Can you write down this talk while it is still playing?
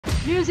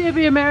News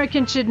every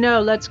American should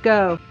know. Let's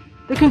go.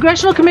 The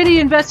Congressional Committee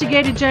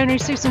investigated January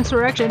 6th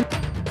insurrection,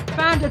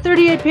 found a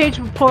 38-page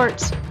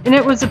report, and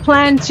it was a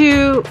plan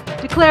to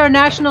declare a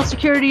national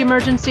security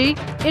emergency,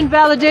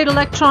 invalidate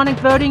electronic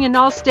voting in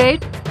all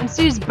states, and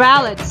seize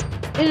ballots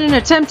in an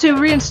attempt to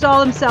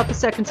reinstall himself a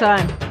second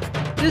time.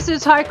 This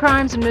is high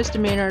crimes and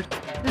misdemeanors.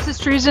 This is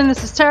treason,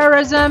 this is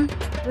terrorism,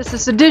 this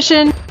is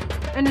sedition,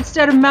 and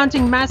instead of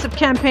mounting massive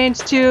campaigns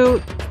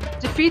to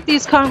defeat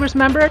these Congress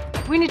members,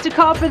 we need to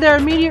call for their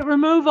immediate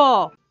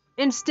removal.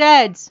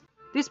 Instead,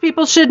 these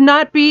people should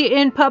not be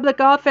in public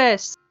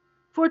office.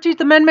 14th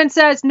Amendment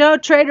says no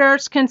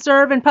traitors can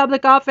serve in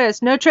public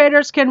office. No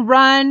traitors can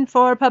run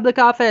for public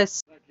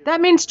office. That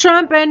means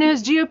Trump and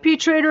his GOP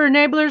traitor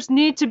enablers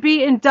need to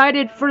be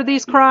indicted for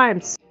these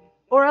crimes,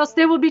 or else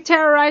they will be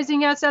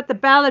terrorizing us at the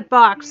ballot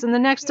box in the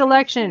next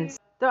elections.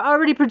 They're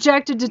already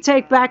projected to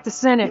take back the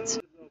Senate.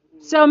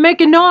 So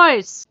make a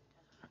noise.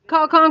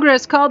 Call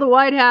Congress, call the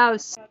White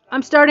House.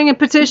 I'm starting a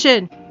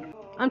petition.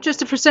 I'm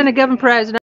just a Senate government president.